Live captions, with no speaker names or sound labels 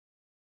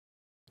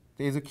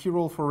There's a key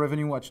role for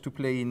Revenue Watch to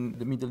play in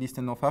the Middle East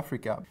and North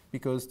Africa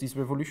because these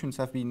revolutions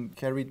have been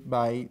carried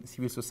by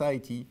civil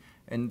society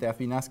and they have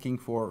been asking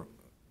for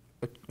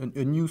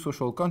a new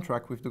social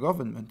contract with the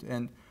government.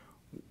 And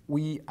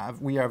we have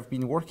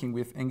been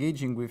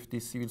engaging with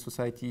this civil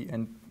society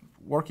and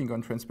working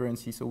on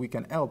transparency so we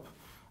can help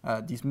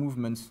these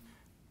movements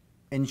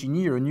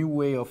engineer a new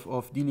way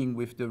of dealing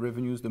with the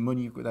revenues, the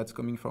money that's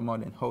coming from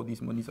oil and how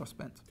these monies are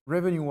spent.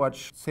 Revenue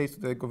Watch says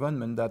to the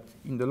government that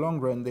in the long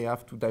run they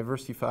have to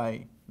diversify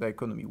the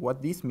economy.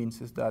 What this means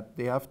is that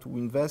they have to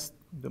invest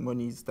the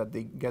monies that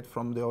they get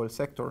from the oil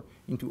sector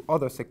into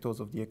other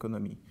sectors of the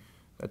economy.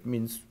 That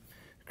means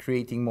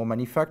creating more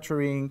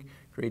manufacturing,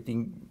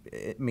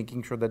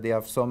 making sure that they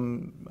have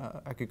some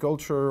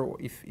agriculture,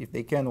 if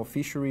they can, or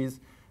fisheries,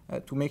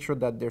 to make sure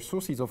that their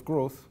sources of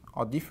growth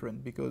are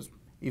different, because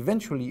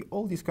eventually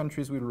all these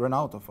countries will run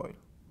out of oil.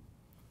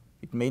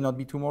 It may not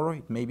be tomorrow,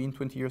 it may be in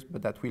 20 years,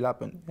 but that will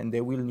happen, and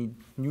they will need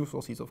new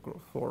sources of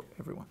growth for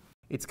everyone.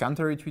 It's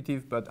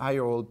counterintuitive, but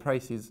higher oil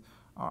prices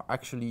are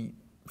actually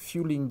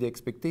fueling the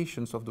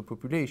expectations of the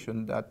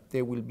population that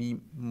there will be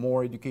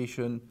more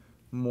education,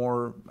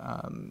 more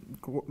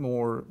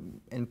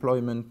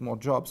employment, more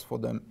jobs for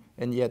them,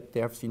 and yet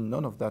they have seen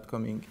none of that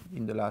coming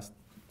in the last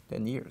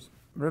 10 years.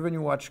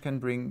 Revenue Watch can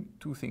bring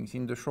two things.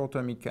 In the short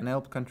term, it can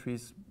help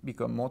countries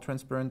become more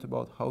transparent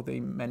about how they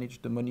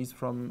manage the monies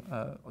from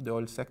the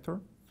oil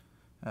sector,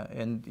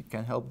 and it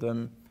can help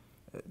them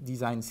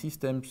design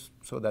systems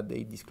so that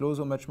they disclose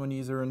how much money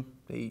is earned,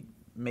 they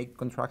make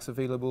contracts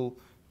available,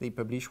 they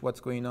publish what's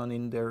going on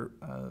in their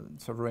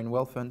sovereign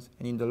wealth funds,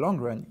 and in the long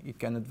run, it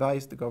can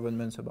advise the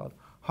governments about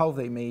how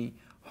they may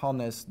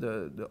harness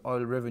the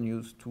oil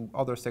revenues to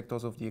other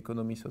sectors of the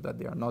economy so that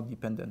they are not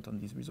dependent on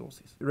these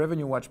resources.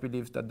 Revenue Watch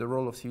believes that the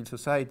role of civil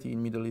society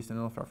in Middle East and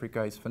North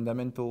Africa is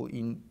fundamental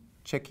in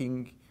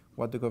checking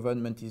what the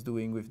government is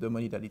doing with the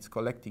money that it's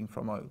collecting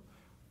from oil.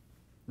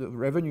 The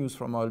revenues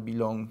from oil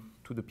belong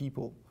to the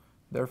people.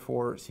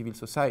 Therefore, civil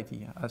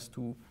society has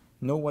to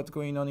know what's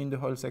going on in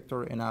the oil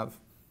sector and have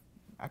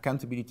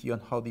accountability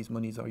on how these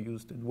monies are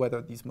used and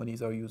whether these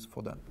monies are used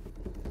for them.